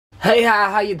Hey,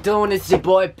 how you doing? It's your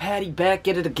boy Patty back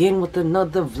at it again with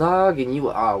another vlog, and you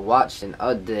are watching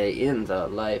A Day in the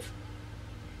Life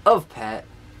of Pat.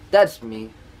 That's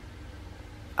me.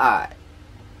 Alright,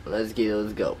 let's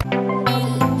go.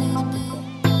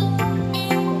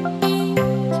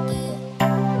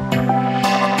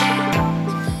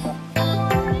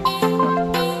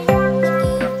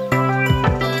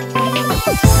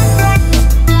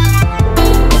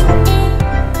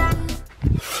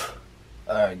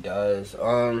 Alright guys,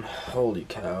 holy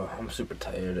cow, I'm super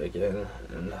tired again,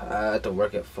 and I have to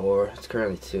work at 4, it's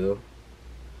currently 2,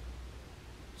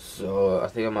 so I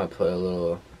think I might play a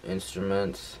little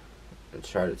instruments and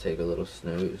try to take a little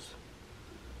snooze,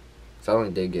 because I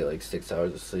only did get like 6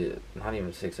 hours of sleep, not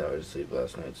even 6 hours of sleep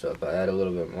last night, so if I add a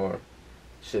little bit more, it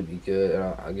should be good, and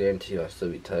I guarantee you I'll still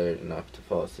be tired enough to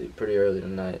fall asleep pretty early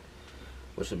tonight,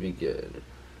 which would be good.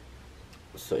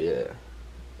 So yeah,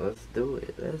 let's do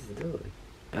it.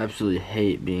 I absolutely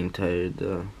hate being tired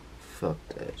though. Fuck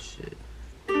that shit.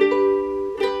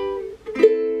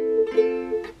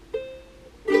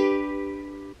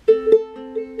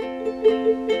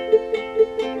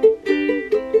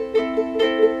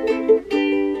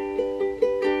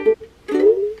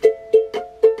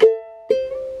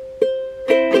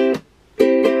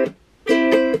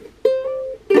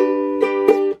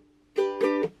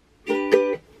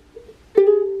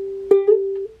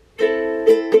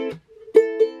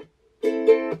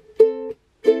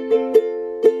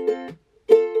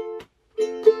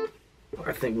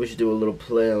 I think we should do a little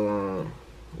play along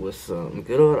with some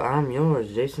good old I'm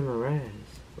Yours, Jason Mraz.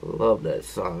 Love that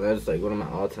song. That's like one of my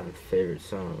all-time favorite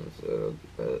songs.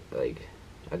 Like,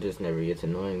 I just never gets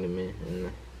annoying to me.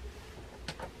 And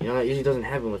you know, it usually doesn't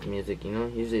happen with music, you know?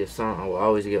 Usually a song will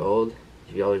always get old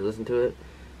if you always listen to it.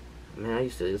 Man, I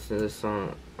used to listen to this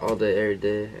song all day, every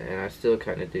day, and I still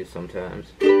kind of do sometimes.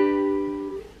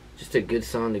 Just a good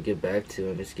song to get back to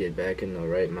and just get back in the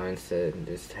right mindset and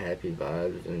just happy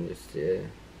vibes and just, yeah,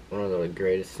 one of the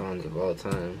greatest songs of all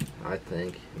time, I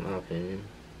think, in my opinion.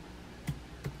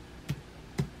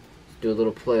 Let's do a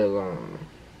little play along.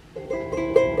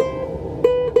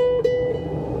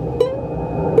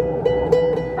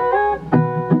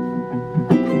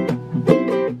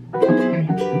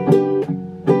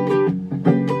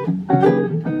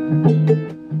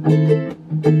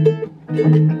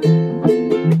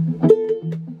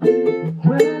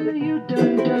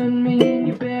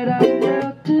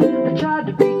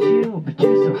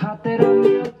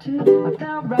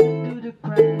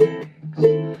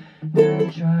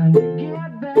 Trying to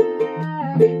get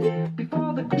back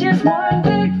before the just one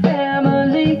big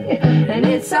family, and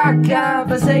it's our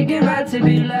God-forsaken right to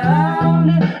be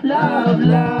loved, loved,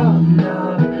 loved,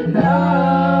 loved,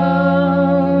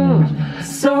 loved.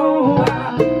 So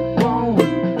I won't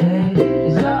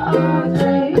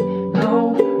hesitate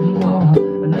no more,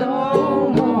 no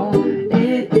more.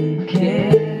 It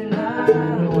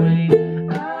cannot wait.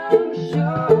 I'm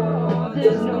sure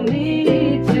there's no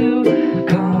need to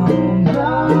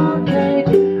complicate.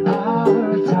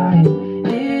 Our time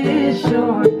is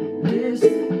short. This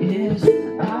is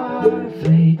our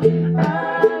fate.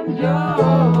 I'm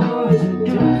yours.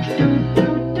 Do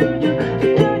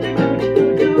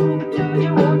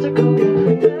you want to go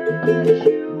with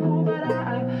you? But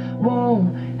I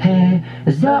won't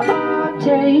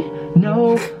hesitate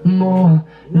no more,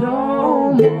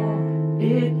 no more.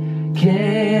 It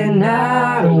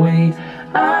cannot wait.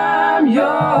 I'm yours.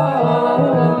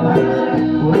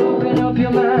 Well, open up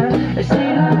your mind and see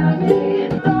like me.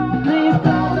 Don't, please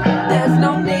don't. There's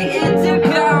no need to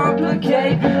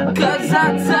complicate, 'cause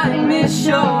our time is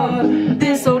short.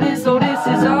 This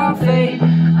is our fate.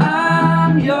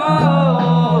 I'm yours.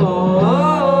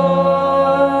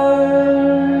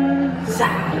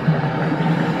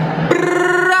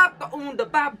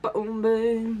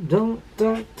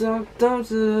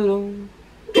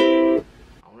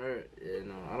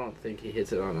 I don't think he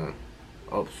hits it on a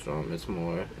up strum. It's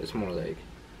more like.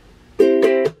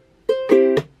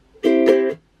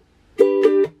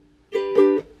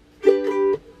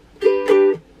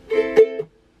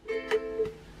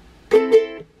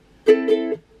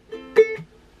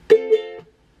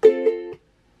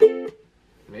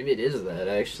 Maybe it is that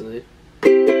actually.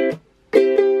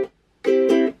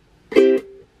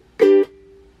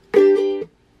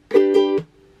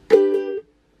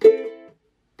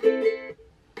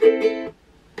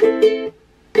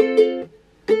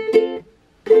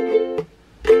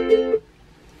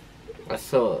 That's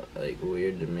so like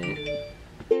weird to me.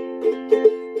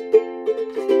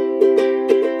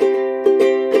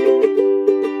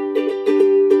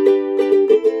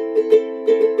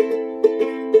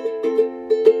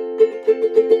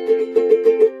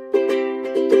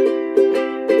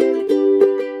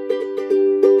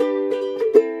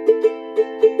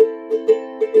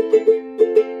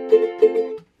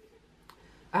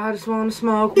 I just wanna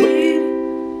smoke weed,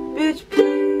 bitch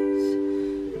please.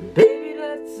 Baby,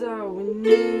 that's all we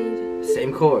need.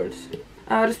 Same chords.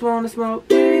 I just wanna smoke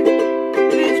weed,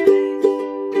 bitch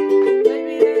please.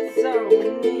 Baby, that's all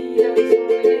we need. I just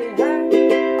wanna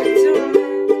get high to a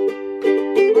man.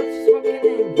 What you smoking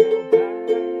in your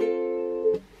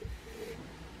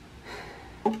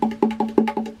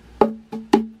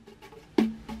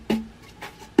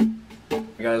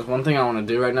bag? Guys, one thing I want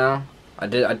to do right now, I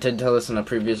did tell this in a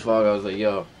previous vlog. I was like,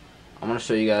 yo, I'm gonna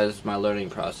show you guys my learning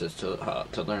process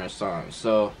to learn a song.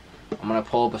 So I'm gonna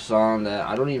pull up a song that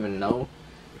I don't even know.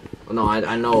 No,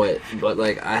 I know it, but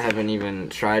like I haven't even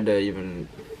tried to even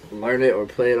learn it or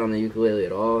play it on the ukulele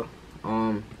at all.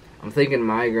 I'm thinking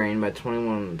 "Migraine" by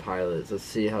 21 Pilots. Let's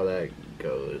see how that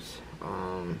goes.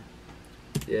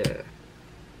 Yeah,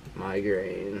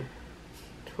 "Migraine,"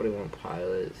 21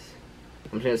 Pilots.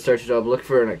 I'm just gonna search it up. Look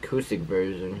for an acoustic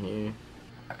version here.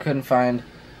 I couldn't find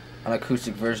an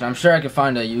acoustic version. I'm sure I could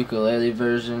find a ukulele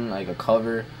version, like a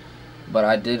cover, but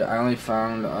I only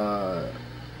found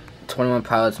 21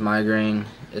 Pilots "Migraine."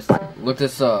 Look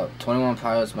this up. 21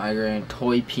 Pilots "Migraine"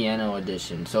 toy piano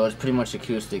edition. So it's pretty much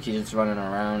acoustic. He's just running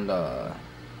around I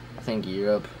think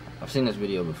Europe. I've seen this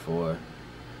video before.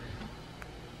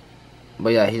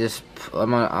 But yeah,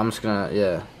 I'm just gonna,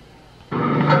 yeah.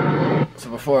 So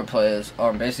before I play this,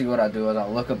 basically what I do is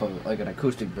I'll look up an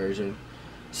acoustic version,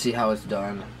 see how it's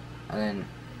done, and then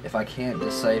if I can't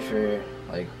decipher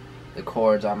like the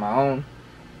chords on my own,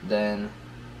 then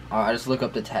I just look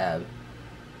up the tab,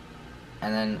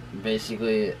 and then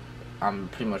basically I'm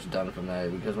pretty much done from there,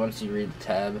 because once you read the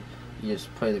tab, you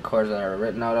just play the chords that are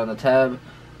written out on the tab,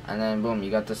 and then boom, you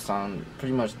got this song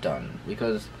pretty much done,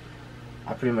 because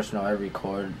I pretty much know every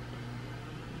chord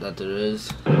that there is.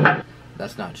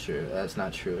 That's not true. That's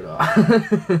not true at all.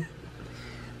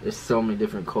 There's so many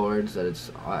different chords that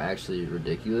it's actually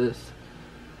ridiculous.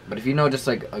 But if you know just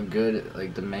like a good,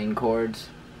 like the main chords,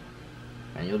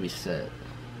 and you'll be set.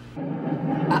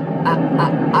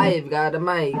 I've got a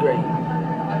migraine.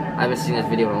 I haven't seen this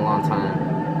video in a long time.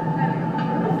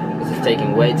 This is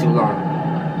taking way too long.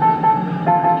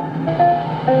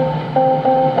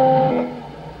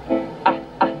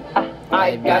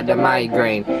 I've got the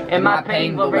migraine, and my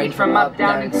pain will range from up,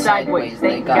 down, and sideways.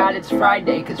 Thank God it's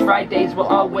Friday, cause Fridays will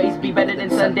always be better than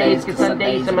Sundays, cause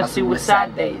Sundays are my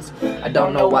suicide days. I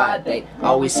don't know why they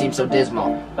always seem so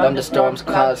dismal. Thunderstorms,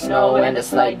 clouds, snow, and a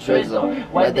slight drizzle.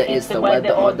 Whether it's the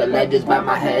weather or the ledges by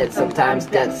my head, sometimes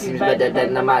death seems better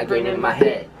than the migraine in my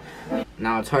head.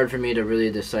 Now it's hard for me to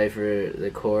really decipher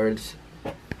the chords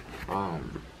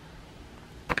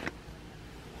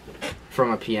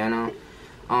from a piano.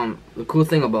 The cool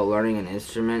thing about learning an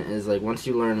instrument is, like, once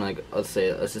you learn, like, let's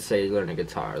just say you learn a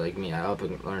guitar, like me, I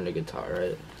learned a guitar,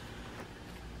 right?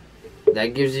 That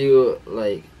gives you,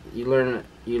 like, you learn,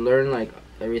 like,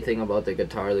 everything about the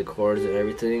guitar, the chords and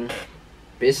everything.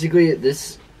 Basically,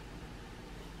 this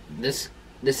is,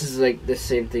 like, the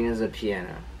same thing as a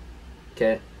piano,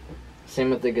 okay? Same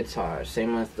with the guitar,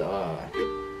 same with,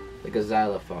 like, a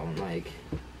xylophone, like,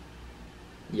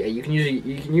 yeah, you can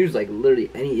use, like,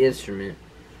 literally any instrument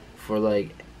for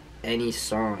like any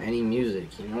song, any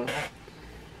music, you know.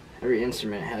 Every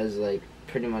instrument has like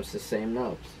pretty much the same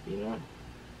notes, you know.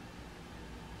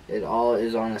 It all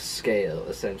is on a scale,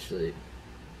 essentially.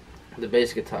 The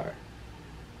bass guitar,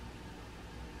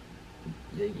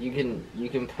 you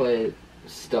can play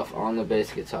stuff on the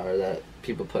bass guitar that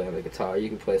people play on the guitar. You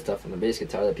can play stuff on the bass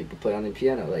guitar that people play on the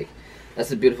piano. Like, that's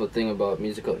the beautiful thing about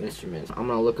musical instruments. I'm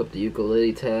gonna look up the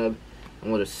ukulele tab. I'm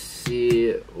going to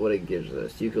see what it gives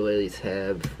us. Ukulele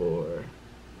tab for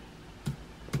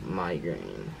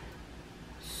migraine.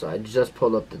 So I just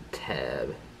pulled up the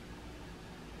tab.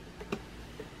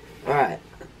 Alright.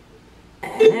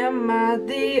 Am I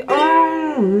the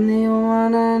only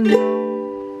one I know?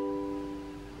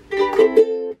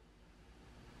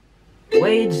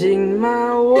 Waging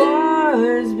my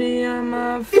wars beyond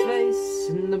my face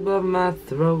and above my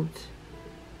throat.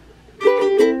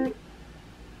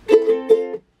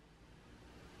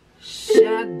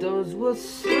 Shadows will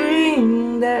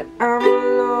scream that I'm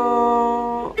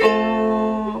alone.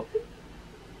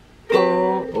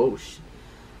 Oh shit.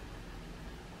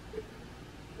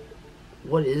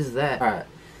 What is that? Alright.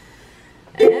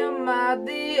 Am I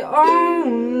the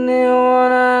only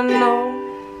one I know?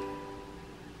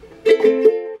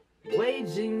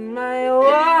 Waging my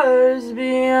wars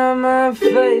beyond my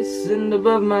face and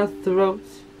above my throat.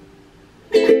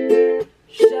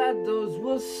 Shadows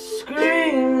will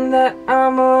scream that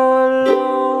I'm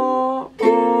alone.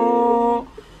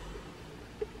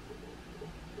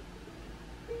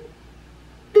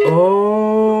 Oh.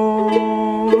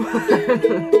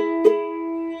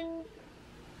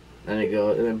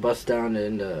 and then bust down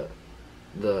into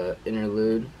the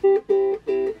interlude.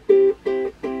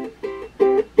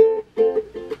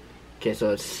 Okay,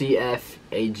 so it's C, F,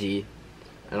 A, G.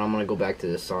 And I'm gonna go back to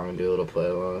this song and do a little play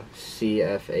along. C,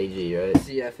 F, A, G, right?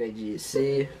 C, F, A, G.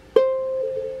 C,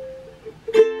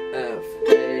 F,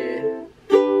 A,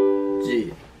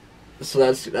 G. So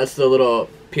that's the little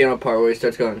piano part where he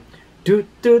starts going. Do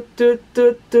do do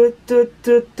do do do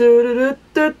do do do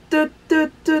do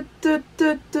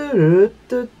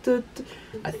do do do.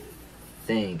 I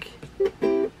think.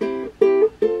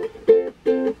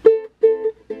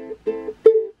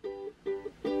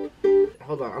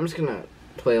 Hold on, I'm just gonna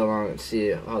play along and see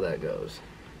how that goes.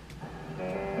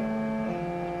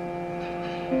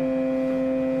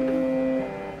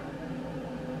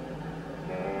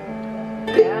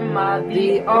 Am I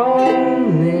the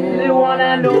only one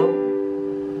I know?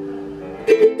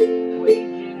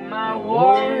 Waging my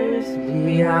wars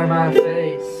behind my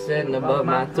face and above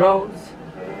my throat.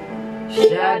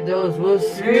 Shadows will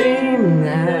scream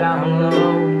that I'm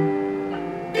alone.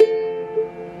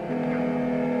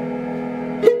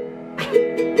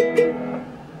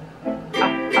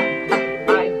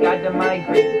 The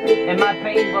migraine and my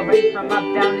pain will race from up,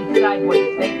 down, and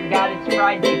sideways. Thank God it's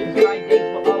Friday, cause Fridays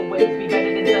will always be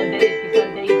better than Sundays, cause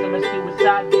Sundays are my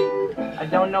suicide days. I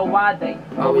don't know why they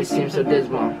always seem so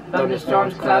dismal.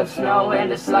 Thunderstorms, clouds, snow,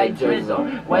 and a slight drizzle.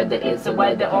 Whether it's the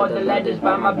weather or the letters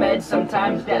by my bed,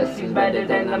 sometimes that seems better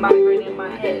than the migraine in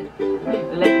my head. Let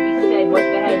it be said, what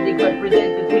the headache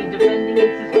represents is me defending in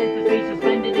suspense, is me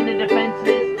suspended in a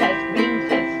defenseless test being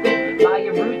tested by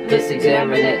a ruthless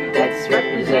examiner that's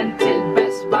represented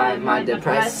best by my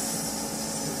depressing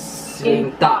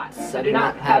thoughts. I do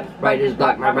not have writer's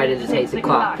block, my writer just hates the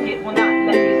clock. It will not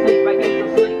let me sleep, I get to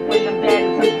sleep when I'm dead,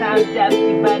 and sometimes death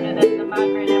is better than the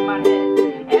migraine in my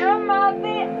head. Am I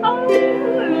the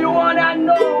only one I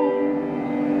know?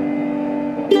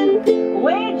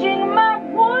 Waging my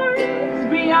wars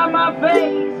behind my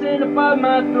face and above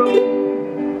my throat.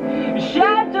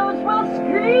 Shadows will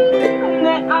scream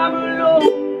that I'm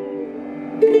alone.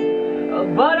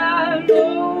 But I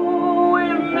know we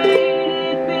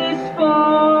made it this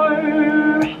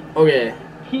far. Okay.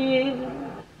 Yeah.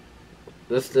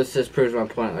 This just proves my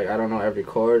point. Like, I don't know every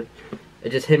chord.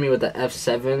 It just hit me with the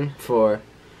F7 for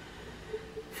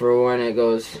when it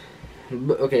goes.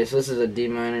 Okay, so this is a D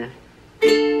minor.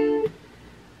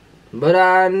 But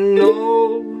I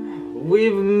know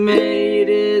we've made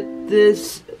it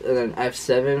this, and then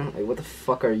F7. Like, what the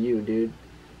fuck are you, dude?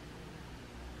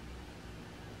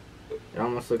 It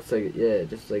almost looks like, yeah,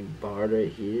 just like barred right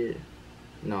here.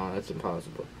 No, that's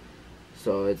impossible.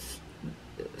 So it's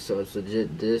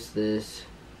legit this,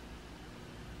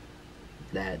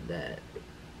 that.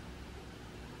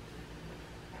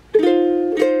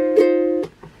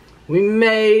 We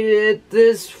made it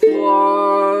this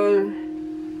far,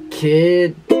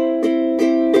 kid.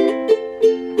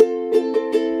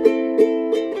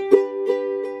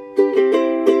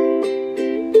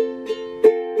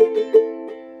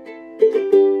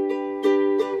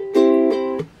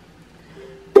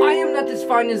 As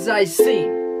fine as I seem.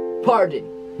 Pardon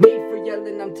me for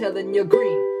yelling, I'm telling you,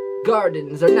 green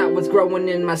gardens are not what's growing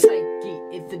in my psyche.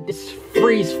 It's this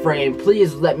freeze frame.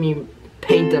 Please let me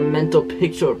paint a mental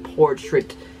picture or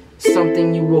portrait.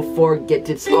 Something you will forget.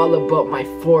 It's all about my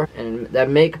and that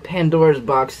make Pandora's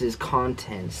box's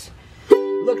contents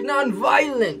look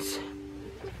non-violent.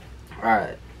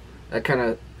 Alright. That kind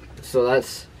of, so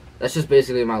that's just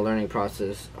basically my learning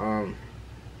process.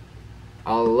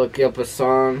 I'll look up a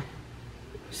song,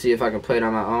 see if I can play it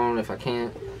on my own. If I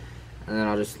can't, and then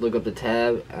I'll just look up the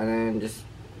tab and then just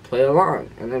play along,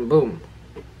 and then boom,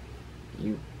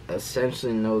 you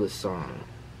essentially know the song.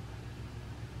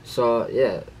 So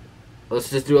yeah,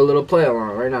 let's just do a little play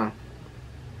along right now.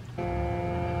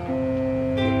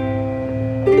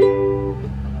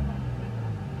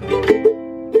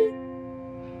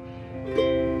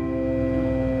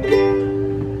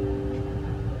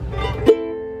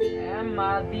 Am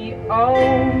I the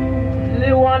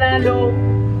only one I know?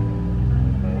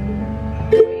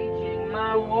 Waging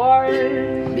my war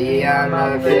behind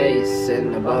my face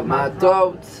and above my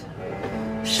throat.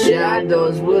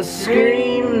 Shadows will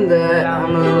scream that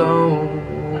I'm alone.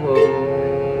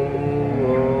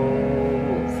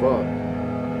 Fuck.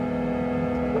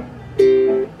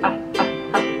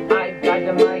 I've got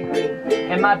the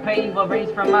migraine, and my pain will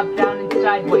race from up, down, and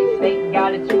sideways. Thank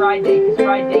God it's Friday, cause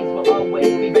Fridays will always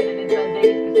be better than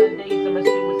Sundays, cause Sundays are my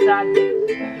suicide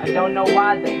days. I don't know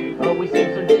why they always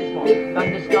seem so dismal.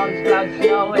 Thunderstorms, clouds,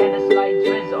 snow, and a slight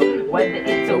drizzle. Whether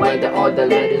it's the weather or the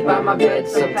letters by my bed,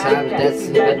 sometimes that's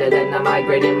better than the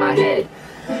migraine in my head.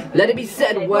 Let it be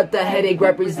said what the headache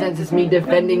represents. It's me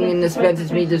defending in dispense.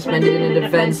 It's me suspended in a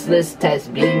defenseless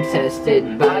test, being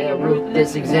tested by a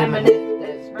ruthless examiner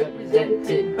that's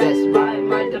represented best by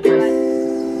my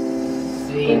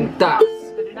depressing thoughts.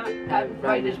 Have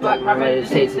writer's block, my writer's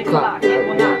takes the clock. It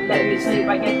will not let me sleep,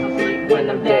 I get to sleep when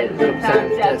I'm dead.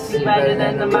 Sometimes death seems better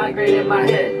than the migraine in my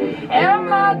head. Am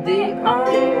I the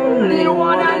only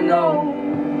one I know?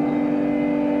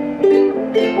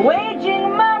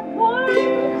 Waging my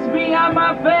wars behind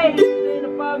my face and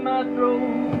above my throat.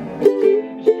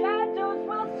 Shadows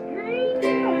will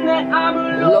scream that I'm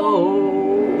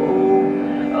alone,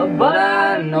 but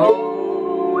I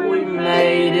know we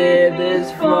made it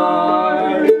this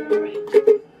far.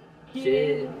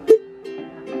 Yeah.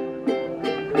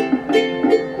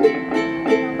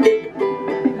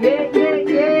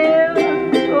 Yeah.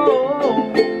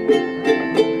 Oh.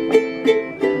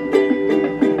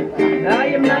 I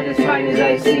am not as fine as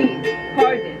I seem.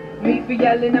 Pardon me for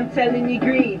yelling, I'm telling you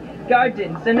green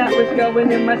gardens, and that was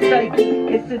going in my psyche.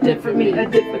 It's a different me, a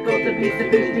difficult to be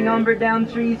feasting umber down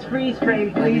trees, freeze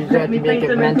frame. Please let me paint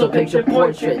a mental picture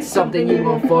portrait, something you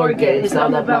won't forget. It's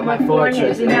all about my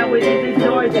fortress and how it is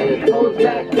ignored. It holds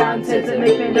back contents and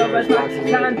makes Pandora's boxes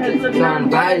contents of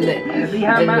non-violent.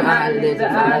 Behind my eyelids,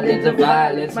 the eyelids of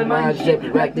violence. My mind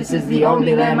shipwrecked. This is the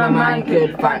only land my mind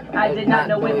could find. I did not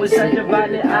know it was such a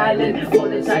violent island, full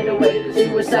of tidal waves,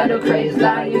 suicidal crazed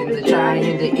lions are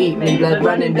trying to eat me, blood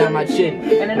running down my chin.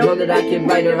 And I know that I can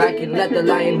fight or I can let the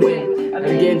lion win. I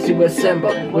begin to assemble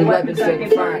with weapons I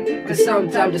can find, cause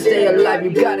sometimes to stay alive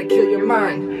you gotta kill your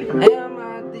mind. Am I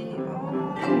the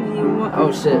only one?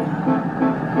 Oh shit.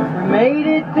 We made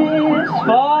it this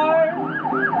far.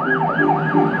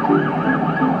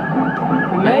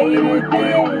 We made it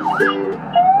this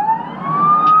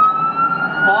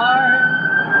far.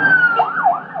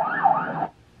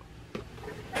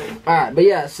 Alright, but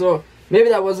yeah, so maybe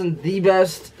that wasn't the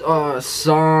best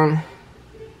song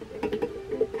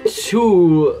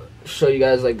to show you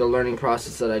guys like the learning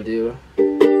process that I do.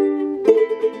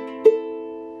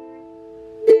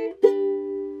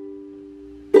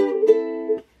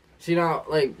 So you know,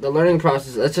 like the learning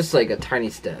process, that's just like a tiny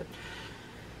step.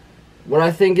 What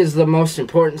I think is the most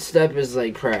important step is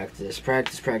like practice.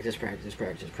 Practice.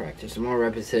 The more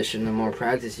repetition, the more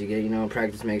practice you get. You know,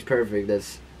 practice makes perfect.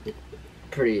 That's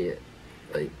pretty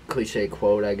like cliche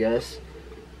quote, I guess.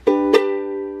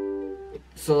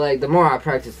 So like the more I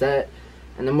practice that,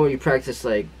 and the more you practice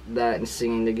like that and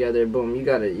singing together, boom, you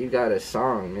got a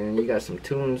song, man. You got some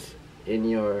tunes in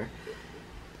your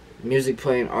music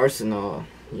playing arsenal.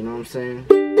 You know what I'm saying?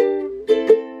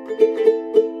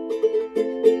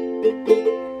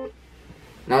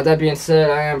 Now with that being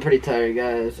said, I am pretty tired,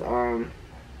 guys.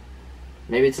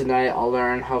 Maybe tonight I'll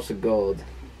learn House of Gold,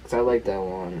 cause I like that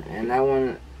one, and that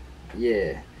one,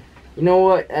 yeah. You know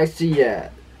what? Actually,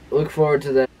 yeah. Look forward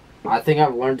to that. I think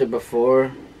I've learned it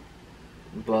before,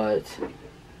 but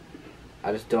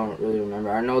I just don't really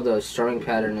remember. I know the strumming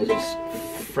pattern is just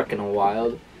freaking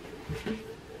wild,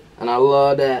 and I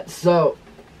love that. So,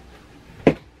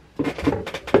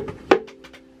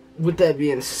 with that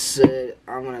being said,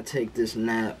 I'm gonna take this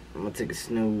nap. I'm gonna take a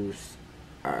snooze.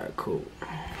 Alright, cool.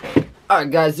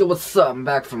 Alright, guys, yo, what's up? I'm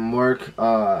back from work.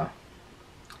 Yeah.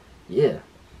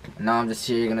 Now I'm just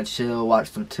here gonna chill,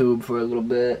 watch some tube for a little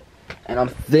bit. And I'm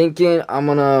thinking I'm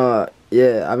gonna,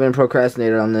 yeah, I've been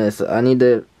procrastinating on this. I need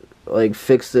to, like,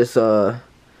 fix this,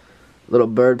 little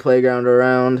bird playground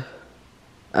around.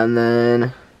 And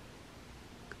then,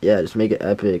 yeah, just make it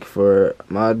epic for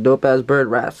my dope-ass bird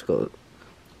rascal.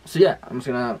 So, yeah, I'm just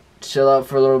gonna chill out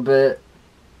for a little bit.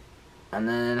 And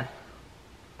then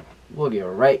we'll get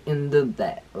right into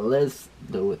that. Let's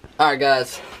do it. Alright,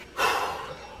 guys.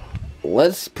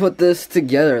 Let's put this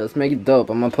together. Let's make it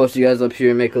dope. I'm gonna post you guys up here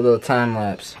and make a little time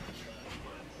lapse.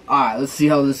 Alright, let's see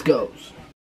how this goes.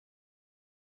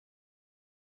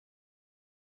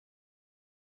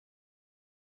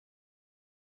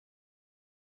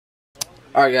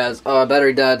 Alright, guys,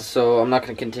 battery died, so I'm not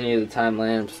gonna continue the time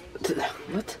lapse.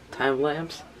 What? Time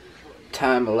lapse?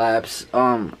 Time lapse.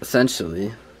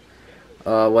 Essentially,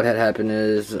 what had happened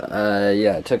is,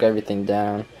 yeah, I took everything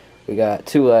down. We got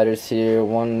two ladders here.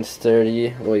 One's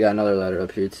sturdy. Well, we got another ladder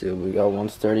up here too. We got one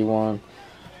sturdy one.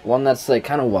 One that's like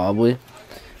kind of wobbly.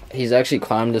 He's actually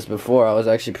climbed this before. I was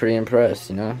actually pretty impressed,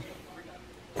 you know.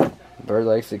 Bird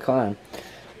likes to climb.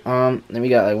 Then we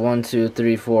got like 1, 2,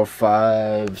 3, 4,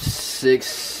 5, 6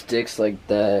 sticks like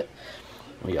that.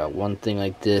 We got one thing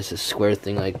like this, a square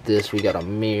thing like this. We got a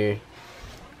mirror.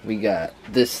 We got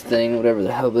this thing, whatever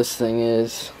the hell this thing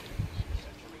is.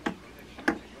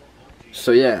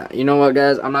 So yeah, you know what,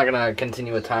 guys? I'm not gonna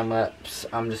continue a time lapse.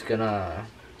 I'm just gonna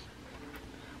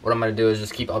what I'm gonna do is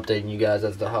just keep updating you guys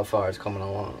as to how far it's coming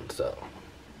along. So,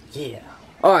 yeah.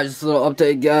 Alright, just a little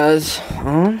update, guys.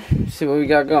 Let's see what we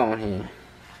got going here.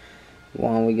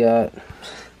 We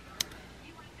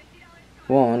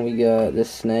got this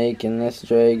snake and this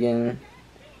dragon,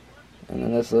 and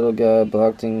then this little guy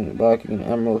blocking an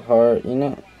emerald heart. You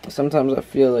know, sometimes I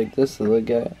feel like this little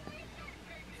guy,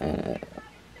 and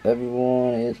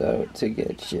everyone is out to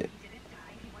get you.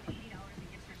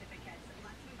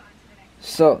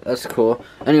 So, that's cool.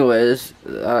 Anyways,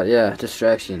 yeah,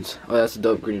 distractions. Oh, that's a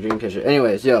dope green dream catcher.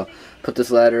 Anyways, yo, put this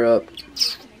ladder up.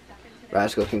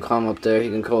 Rascal can climb up there. He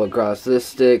can go across this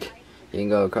stick. He can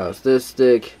go across this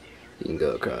stick. He can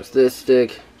go across this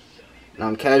stick. Now,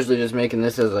 I'm casually just making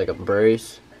this as like a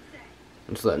brace.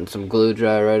 I'm just letting some glue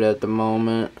dry right at the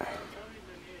moment.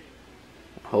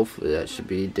 Hopefully that should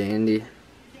be dandy.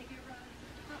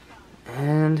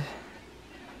 And,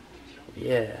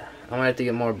 yeah. I might have to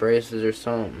get more braces or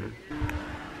something.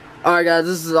 Alright guys,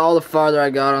 this is all the farther I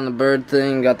got on the bird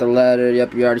thing. Got the ladder,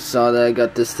 yep, you already saw that.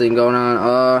 Got this thing going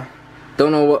on.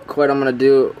 Don't know what quite I'm gonna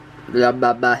do. I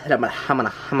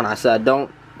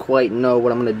don't quite know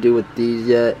what I'm gonna do with these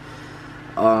yet.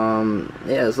 Yeah,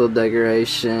 this little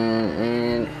decoration,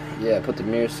 and yeah, put the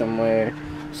mirror somewhere.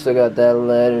 Still got that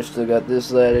ladder, still got this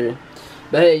ladder.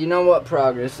 But hey, you know what?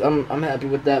 Progress. I'm happy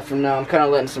with that for now. I'm kind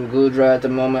of letting some glue dry at the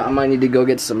moment. I might need to go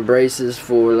get some braces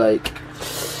for like,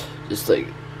 just like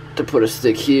to put a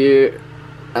stick here,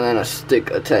 and then a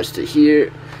stick attached to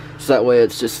here, so that way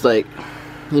it's just like,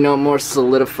 you know, more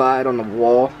solidified on the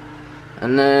wall.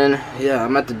 And then yeah, I'm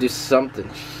gonna have to do something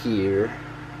here.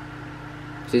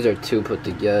 These are two put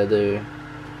together.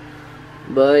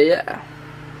 But yeah,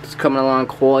 it's coming along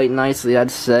quite nicely,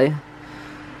 I'd say.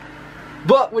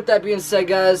 But with that being said,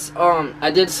 guys, I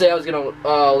did say I was gonna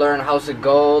learn House of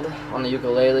Gold on the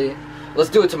ukulele. Let's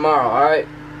do it tomorrow, alright?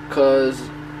 Cause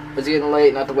it's getting late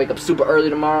and I have to wake up super early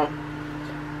tomorrow.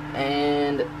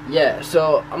 And yeah,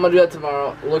 so I'm gonna do that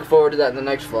tomorrow. Look forward to that in the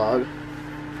next vlog.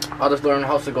 I'll just learn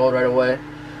House of Gold right away.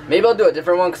 Maybe I'll do a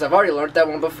different one because I've already learned that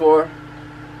one before.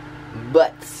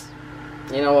 But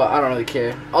you know what? I don't really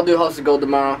care. I'll do House of Gold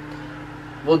tomorrow.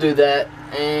 We'll do that,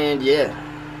 and yeah.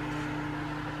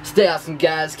 Stay awesome,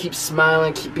 guys. Keep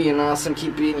smiling. Keep being awesome.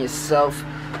 Keep being yourself.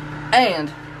 And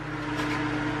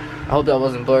I hope that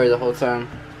wasn't blurry the whole time.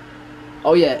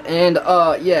 Oh yeah, and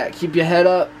yeah, keep your head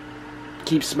up.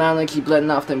 Keep smiling. Keep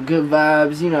letting off them good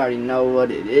vibes. You already know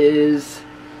what it is.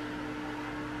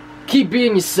 Keep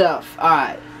being yourself.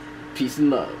 Alright. Peace and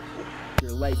love.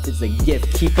 Your life is a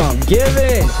gift. Keep on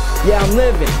giving. Yeah, I'm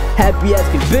living. Happy as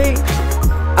can be.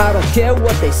 I don't care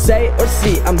what they say or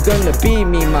see. I'm gonna be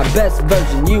me, my best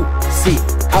version you see.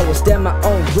 I will stand my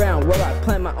own ground where I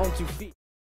plant my own 2 feet.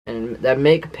 And that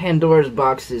make Pandora's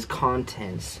box's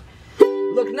contents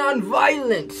look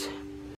non-violent.